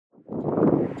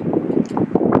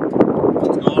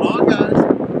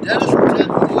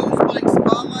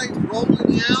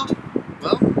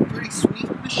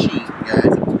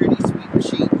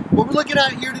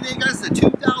at here today, guys, the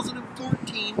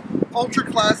 2014 Ultra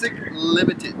Classic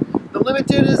Limited. The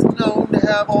Limited is known to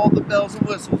have all the bells and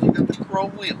whistles. You've got the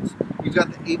chrome wheels, you've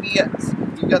got the ABS,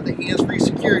 you've got the hands-free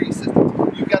security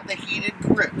system, you've got the heated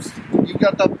grips, you've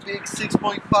got the big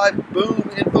 6.5 boom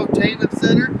infotainment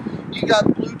center, you got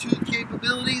Bluetooth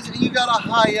capabilities, and you got a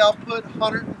high output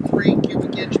 103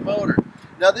 cubic inch motor.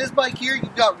 Now this bike here,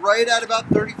 you've got right at about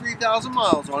 33,000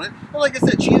 miles on it. And like I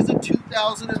said, she is a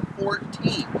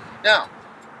 2014. Now,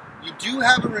 you do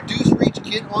have a reduced reach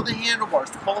kit on the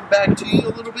handlebars to pull them back to you a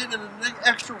little bit, and an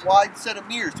extra wide set of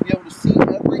mirrors to be able to see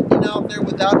everything out there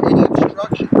without any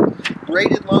obstruction.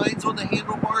 Braided lines on the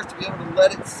handlebars to be able to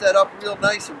let it set up real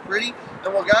nice and pretty.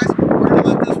 And well guys, we're going to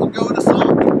let this one go in a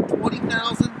song.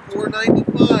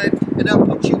 $20,495, and that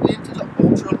puts you into the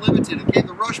Ultra Limited. Okay,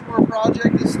 the Rushmore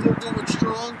project is still going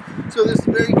strong, so this is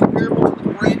very comparable to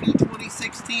the brand new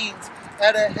 2016s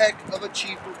at a heck of a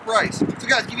cheaper price. So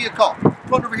guys, give me a call.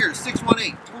 Phone number here is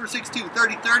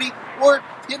 618-462-3030, or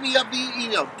hit me up via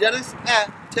email,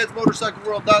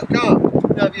 dennis@tedsmotorcycleworld.com.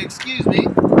 Now, if you excuse me,